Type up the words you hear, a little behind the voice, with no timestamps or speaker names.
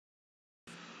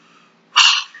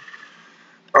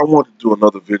I wanted to do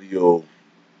another video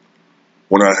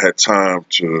when I had time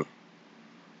to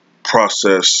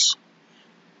process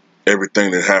everything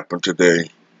that happened today.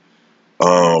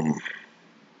 Um,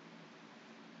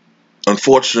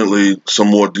 Unfortunately, some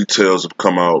more details have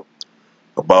come out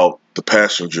about the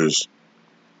passengers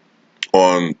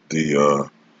on the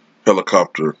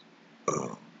helicopter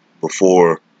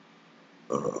before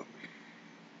uh,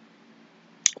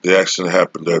 the accident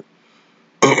happened that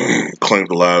claimed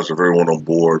the lives of everyone on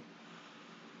board.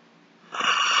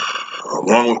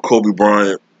 Along with Kobe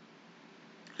Bryant,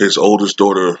 his oldest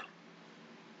daughter,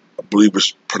 I believe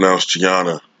it's pronounced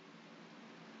Gianna,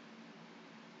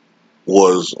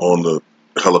 was on the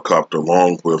helicopter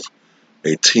along with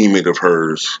a teammate of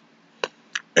hers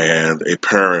and a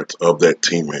parent of that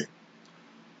teammate.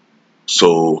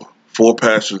 So 4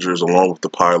 passengers along with the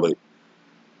pilot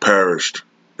perished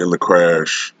in the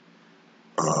crash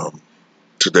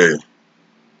today.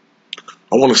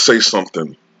 I want to say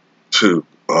something too.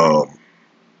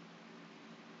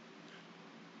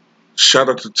 Shout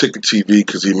out to Ticket TV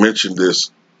because he mentioned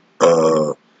this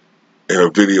in a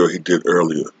video he did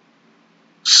earlier.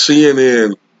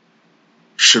 CNN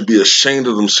should be ashamed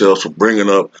of themselves for bringing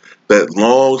up that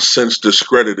long since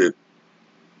discredited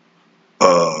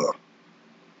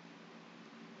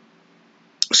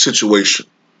situation,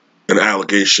 an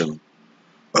allegation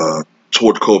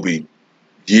toward Kobe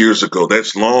years ago.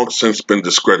 That's long since been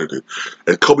discredited.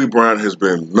 And Kobe Bryant has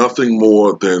been nothing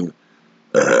more than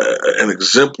an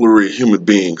exemplary human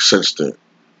being since then.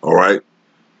 All right.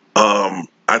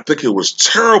 I think it was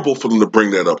terrible for them to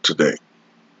bring that up today.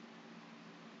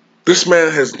 This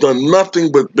man has done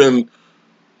nothing but been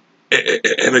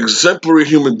an exemplary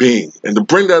human being. And to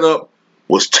bring that up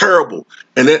was terrible.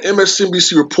 And that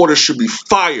MSNBC reporter should be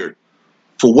fired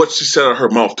for what she said out of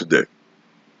her mouth today.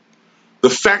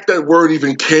 The fact that word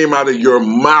even came out of your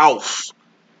mouth,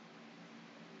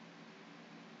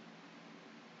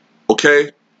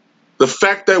 okay? The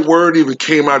fact that word even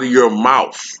came out of your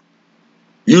mouth,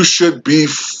 you should be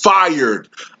fired.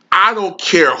 I don't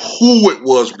care who it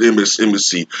was with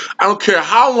MSNBC. I don't care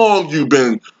how long you've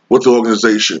been with the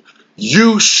organization.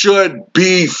 You should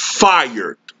be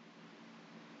fired.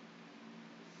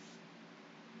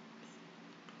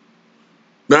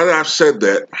 Now that I've said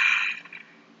that,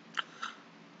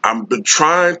 I've been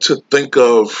trying to think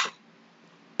of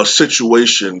a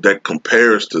situation that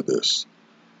compares to this.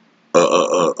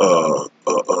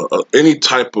 Any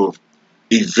type of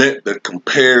event that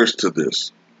compares to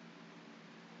this.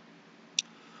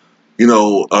 You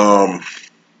know,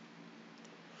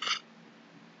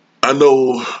 I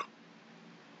know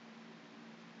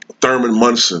Thurman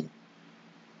Munson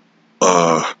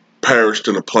perished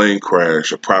in a plane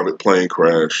crash, a private plane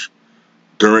crash,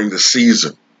 during the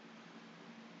season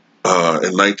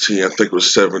in I think it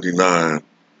was 79.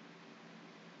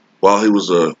 While he was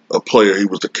a player, he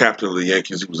was the captain of the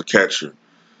Yankees. He was a catcher.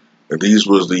 And these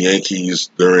was the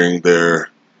Yankees during their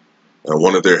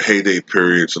one of their heyday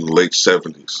periods in the late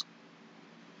 70s.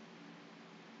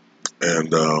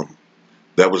 And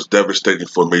that was devastating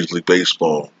for Major League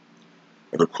Baseball.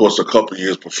 And of course, a couple of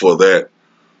years before that,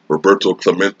 Roberto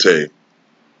Clemente,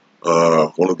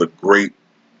 one of the great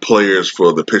players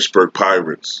for the Pittsburgh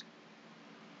Pirates,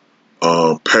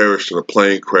 perished in a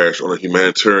plane crash on a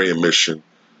humanitarian mission.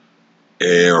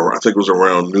 And I think it was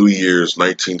around New Year's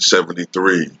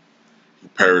 1973. He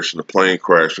perished in a plane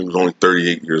crash. He was only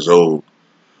 38 years old.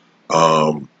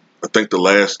 I think the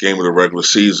last game of the regular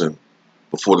season,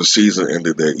 before the season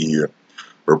ended that year,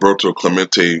 Roberto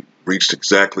Clemente reached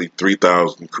exactly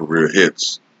 3,000 career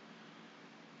hits.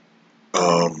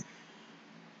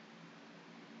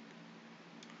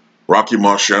 Rocky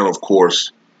Marciano, of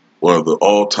course, one of the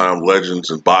all-time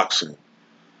legends in boxing,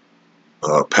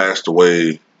 passed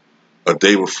away a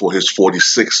day before his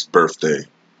 46th birthday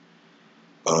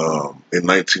in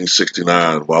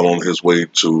 1969 while on his way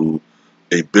to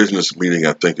a business meeting,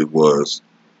 I think it was.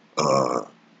 I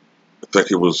think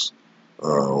it was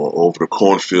over the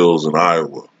cornfields in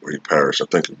Iowa where he perished, I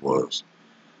think it was.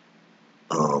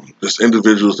 Just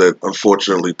individuals that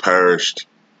unfortunately perished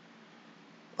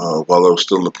while they were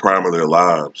still in the prime of their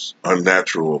lives,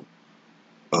 unnatural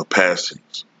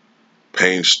passings.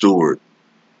 Payne Stewart,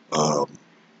 a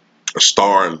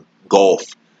star in golf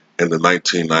in the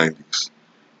 1990s,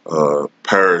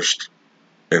 perished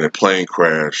in a plane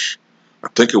crash. I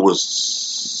think it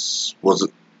was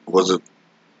it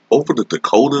over the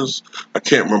Dakotas? I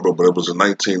can't remember, but it was in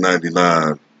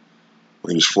 1999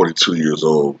 when he was 42 years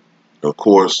old. And of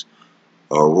course,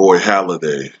 Roy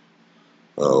Halladay,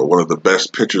 one of the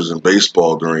best pitchers in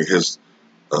baseball during his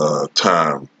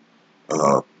time,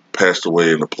 passed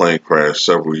away in a plane crash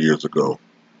several years ago.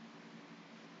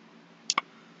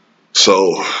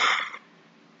 So,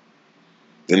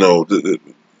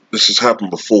 this has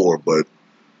happened before, but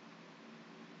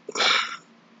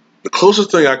the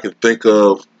closest thing I can think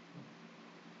of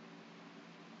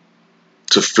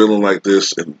to feeling like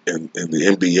this in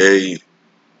the NBA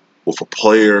with a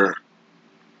player,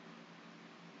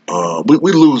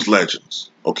 we lose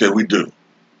legends. Okay, we do.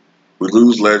 We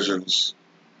lose legends.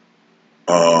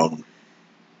 Um,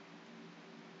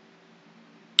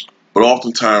 but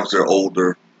oftentimes they're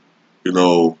older. You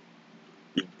know,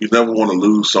 you never want to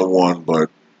lose someone, but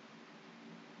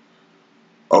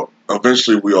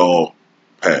eventually we all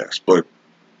pass. But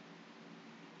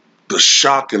the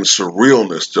shock and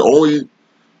surrealness, the only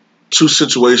two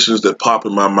situations that pop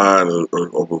in my mind are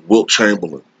with Wilt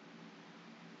Chamberlain,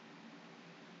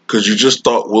 because you just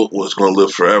thought Wilt was going to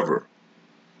live forever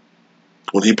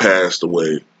when he passed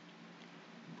away,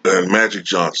 and Magic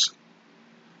Johnson.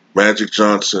 Magic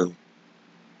Johnson,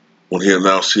 when he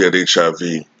announced he had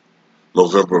HIV,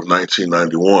 November of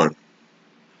 1991.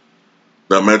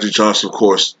 Now, Magic Johnson, of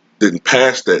course, didn't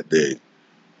pass that day,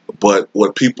 but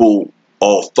what people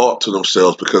all thought to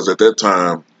themselves, because at that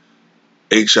time,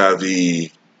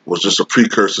 HIV was just a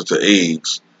precursor to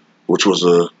AIDS, which was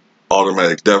a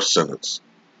automatic death sentence.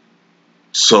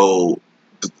 So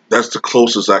that's the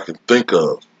closest I can think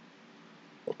of.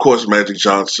 Of course, Magic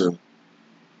Johnson,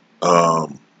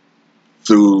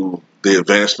 through the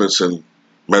advancements in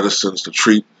medicines to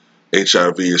treat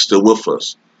HIV, is still with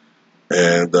us.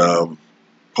 And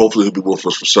hopefully he'll be with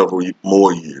us for several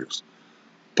more years.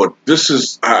 But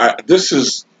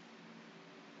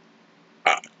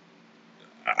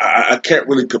I can't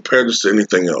really compare this to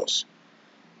anything else.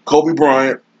 Kobe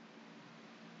Bryant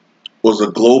was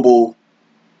a global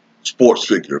sports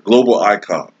figure, global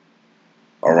icon.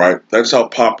 All right, that's how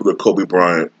popular Kobe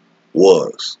Bryant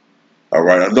was. All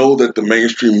right, I know that the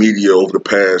mainstream media over the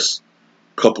past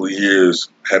couple of years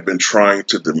have been trying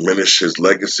to diminish his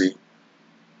legacy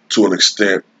to an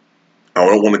extent. I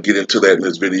don't want to get into that in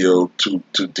this video too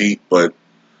deep, but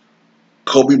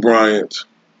Kobe Bryant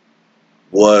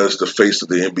was the face of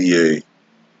the NBA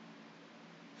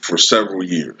for several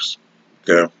years.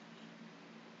 Okay.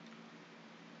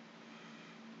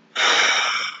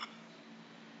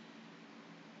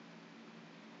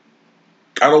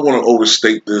 I don't want to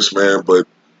overstate this, man, but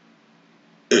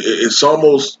it's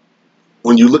almost,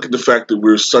 when you look at the fact that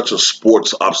we're such a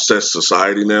sports obsessed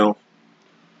society now,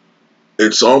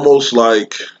 it's almost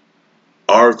like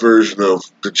our version of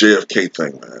the JFK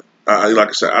thing, man. Like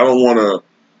I said, I don't want to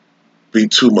be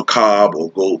too macabre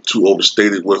or go too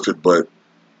overstated with it, but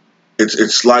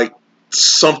it's like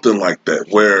something like that,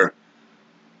 where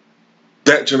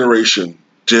that generation,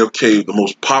 JFK, the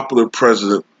most popular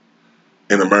president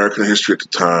in American history at the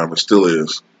time, and still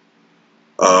is,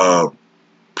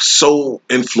 so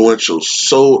influential,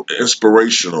 so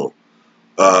inspirational,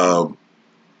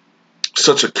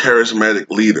 such a charismatic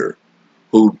leader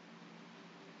who,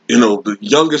 the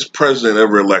youngest president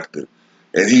ever elected,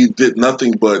 and he did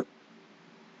nothing but,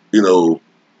 you know,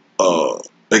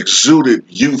 exuded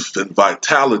youth and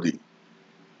vitality,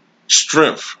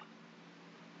 strength,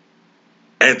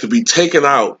 and to be taken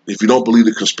out, if you don't believe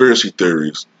the conspiracy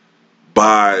theories,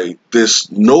 by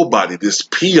this nobody, this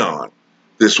peon,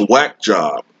 this whack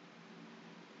job.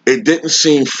 It didn't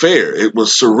seem fair. It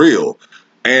was surreal.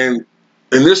 And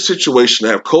in this situation,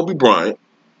 to have Kobe Bryant,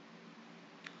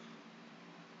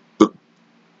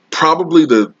 probably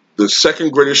the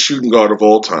second greatest shooting guard of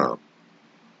all time.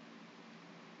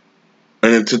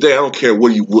 And then today, I don't care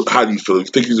how do you feel. If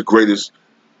you think he's the greatest,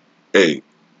 hey,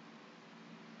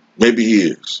 maybe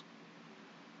he is.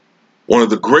 One of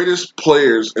the greatest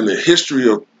players in the history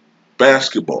of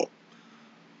basketball.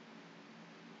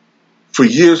 For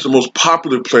years, the most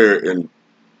popular player in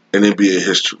NBA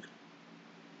history.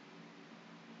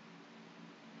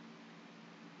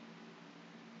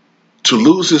 To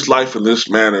lose his life in this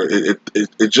manner,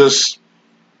 it just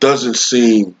doesn't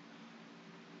seem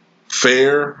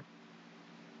fair,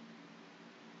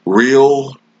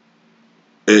 real.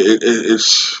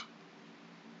 It's,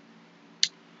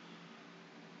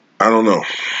 I don't know.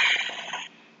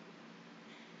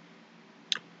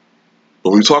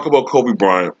 When we talk about Kobe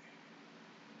Bryant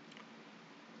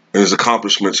and his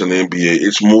accomplishments in the NBA,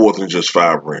 it's more than just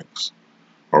 5 rings.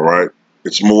 All right?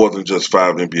 It's more than just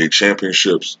 5 NBA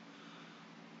championships.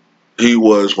 He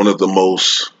was one of the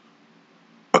most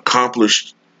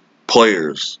accomplished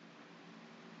players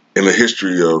in the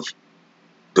history of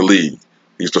the league.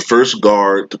 He's the first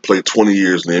guard to play 20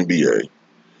 years in the NBA.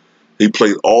 He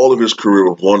played all of his career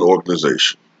with one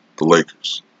organization, the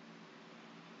Lakers.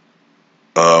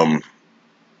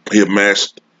 He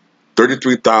amassed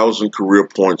 33,000 career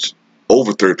points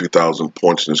over 33,000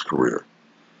 points in his career.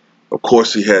 Of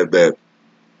course, he had that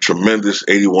tremendous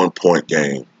 81-point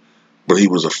game, but he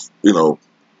was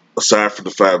aside from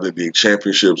the 5 NBA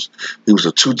championships, he was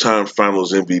a 2-time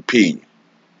Finals MVP.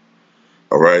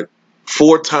 All right,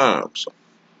 4 times.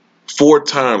 4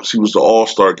 times he was the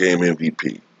All-Star Game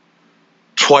MVP.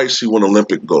 Twice he won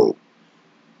Olympic gold.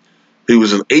 He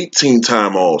was an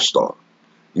 18-time All-Star.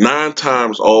 9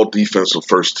 times All-Defensive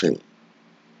First Team.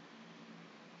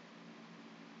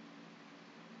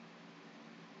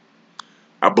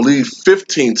 I believe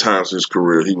 15 times in his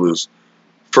career he was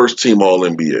First Team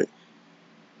All-NBA.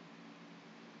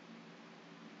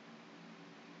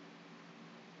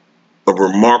 A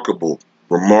remarkable,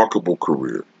 remarkable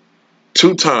career.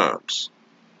 2 times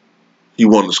he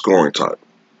won the scoring title.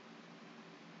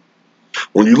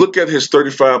 When you look at his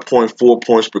 35.4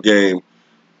 points per game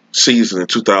season in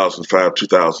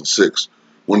 2005-2006,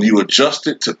 when you adjust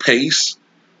it to pace,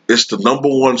 it's the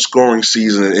 #1 scoring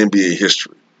season in NBA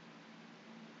history.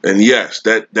 And yes,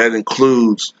 that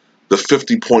includes the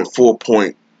 50.4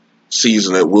 point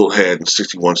season that Wilt had in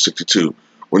 61-62.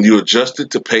 When you adjust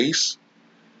it to pace,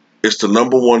 it's the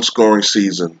 #1 scoring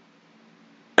season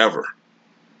ever.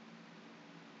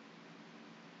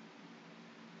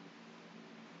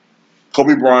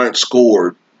 Kobe Bryant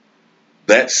scored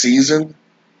that season.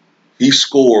 He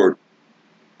scored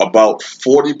about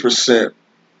 40%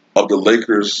 of the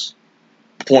Lakers'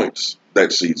 points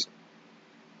that season.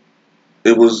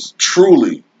 It was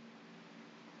truly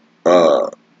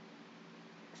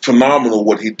phenomenal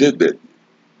what he did there. It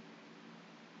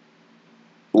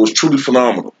was truly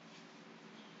phenomenal.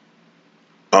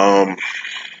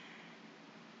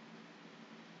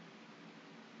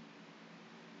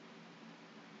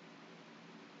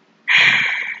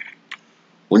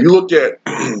 When you look at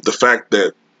the fact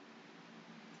that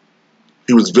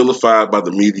he was vilified by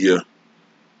the media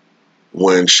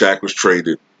when Shaq was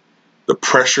traded, the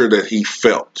pressure that he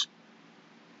felt,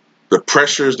 the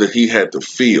pressures that he had to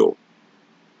feel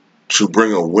to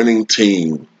bring a winning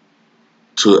team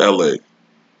to LA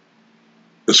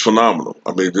is phenomenal.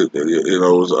 I mean,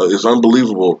 it's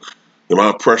unbelievable the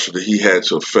amount of pressure that he had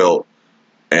to have felt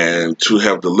and to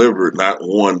have delivered not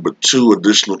 1 but 2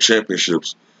 additional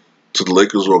championships to the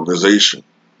Lakers organization.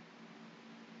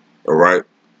 All right?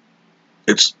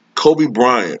 It's Kobe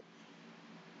Bryant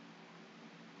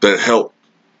that helped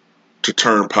to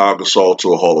turn Pau Gasol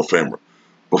to a Hall of Famer.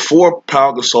 Before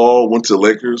Pau Gasol went to the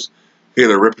Lakers, he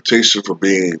had a reputation for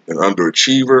being an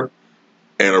underachiever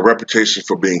and a reputation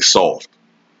for being soft.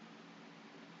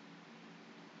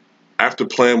 After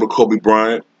playing with Kobe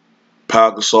Bryant,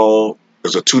 Pau Gasol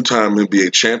is a 2-time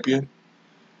NBA champion,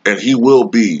 and he will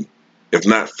be, if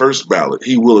not first ballot,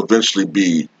 he will eventually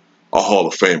be a Hall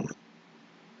of Famer.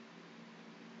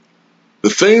 The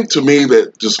thing to me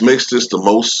that just makes this the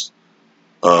most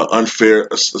unfair,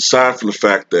 aside from the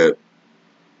fact that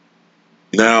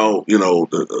now,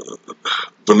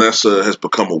 Vanessa has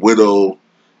become a widow,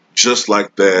 just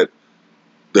like that.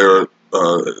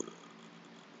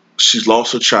 She's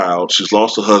lost a child, she's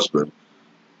lost a husband.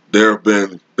 There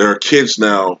are kids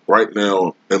right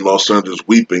now in Los Angeles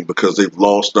weeping because they've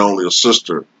lost not only a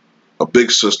sister, a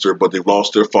big sister, but they've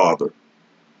lost their father.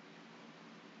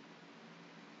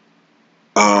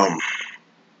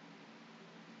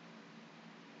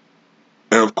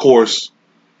 And of course,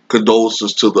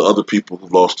 condolences to the other people who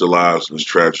lost their lives in this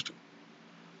tragedy.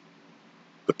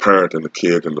 The parent and the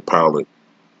kid and the pilot.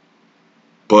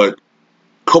 But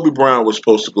Kobe Bryant was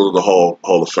supposed to go to the Hall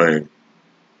of Fame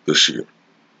this year.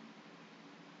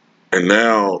 And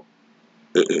now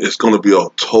it's going to be a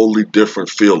totally different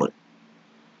feeling.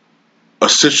 A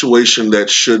situation that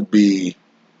should be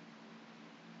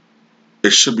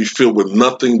filled with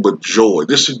nothing but joy.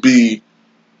 This should be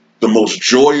the most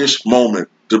joyous moment,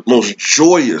 the most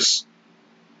joyous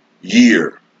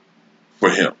year for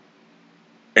him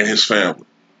and his family.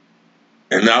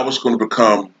 And now it's going to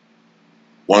become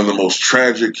one of the most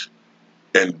tragic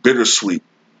and bittersweet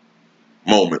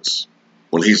moments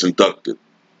when he's inducted.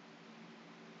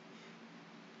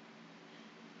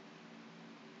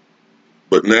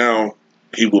 But now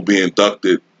he will be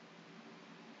inducted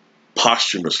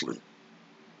posthumously.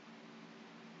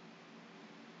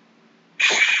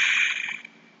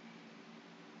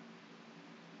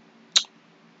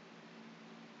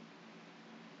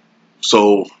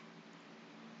 So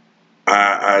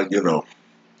I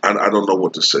don't know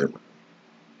what to say, man.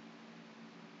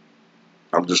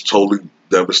 I'm just totally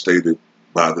devastated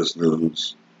by this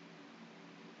news.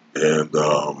 And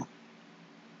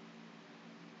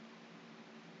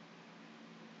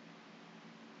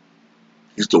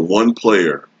he's the one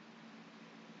player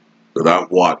that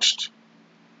I've watched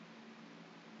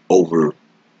over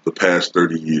the past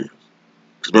 30 years.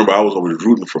 Because remember, I was always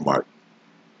rooting for Mike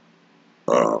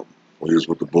when he was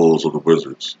with the Bulls or the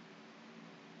Wizards.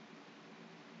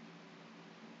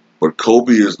 But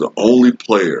Kobe is the only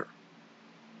player.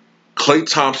 Klay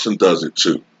Thompson does it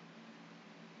too.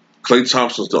 Klay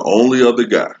Thompson's the only other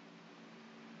guy.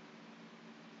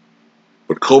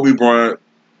 But Kobe Bryant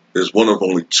is one of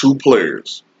only two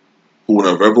players who, when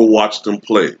I've ever watched him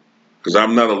play, because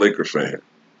I'm not a Laker fan.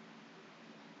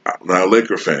 I'm not a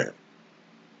Laker fan.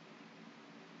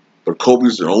 But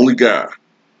Kobe's the only guy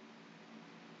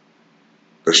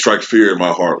that strikes fear in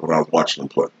my heart when I was watching him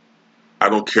play. I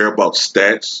don't care about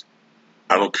stats.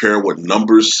 I don't care what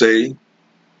numbers say.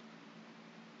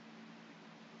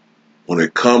 When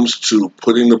it comes to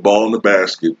putting the ball in the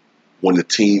basket, when the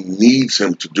team needs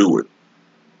him to do it,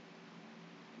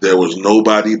 there was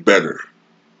nobody better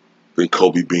than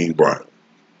Kobe Bean Bryant.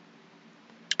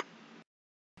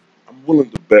 I'm willing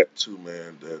to bet too,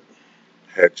 man, that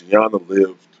had Gianna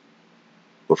lived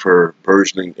with her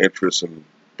burgeoning interest in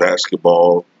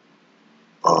basketball,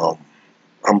 um,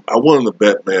 I'm willing to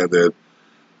bet, man, that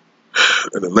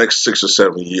in the next 6 or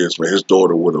 7 years, man, his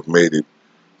daughter would have made it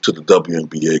to the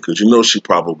WNBA because you know she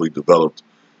probably developed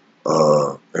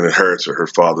and inherited her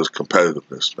father's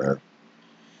competitiveness, man.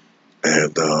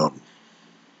 And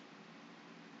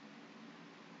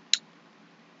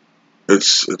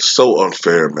it's so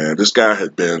unfair, man. This guy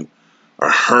had been a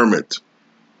hermit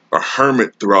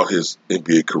throughout his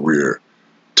NBA career,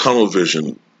 tunnel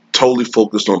vision, totally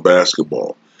focused on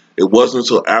basketball. It wasn't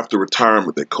until after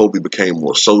retirement that Kobe became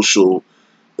more social,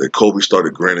 that Kobe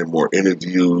started granting more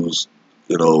interviews,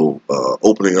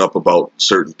 opening up about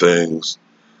certain things.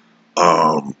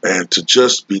 And to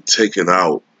just be taken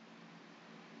out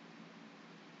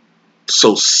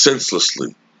so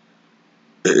senselessly,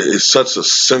 it's such a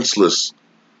senseless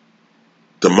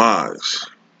demise.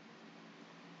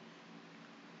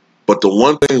 But the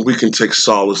one thing we can take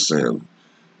solace in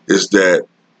is that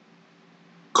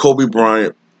Kobe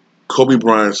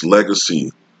Bryant's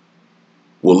legacy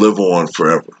will live on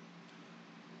forever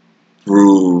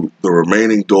through the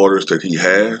remaining daughters that he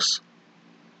has,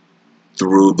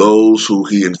 through those who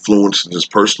he influenced in his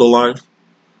personal life,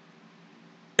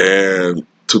 and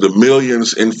to the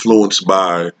millions influenced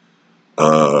by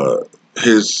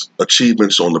his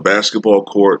achievements on the basketball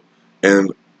court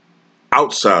and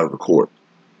outside of the court.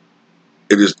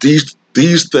 It is these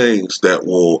things that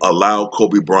will allow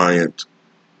Kobe Bryant,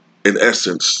 in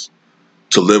essence,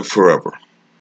 to live forever.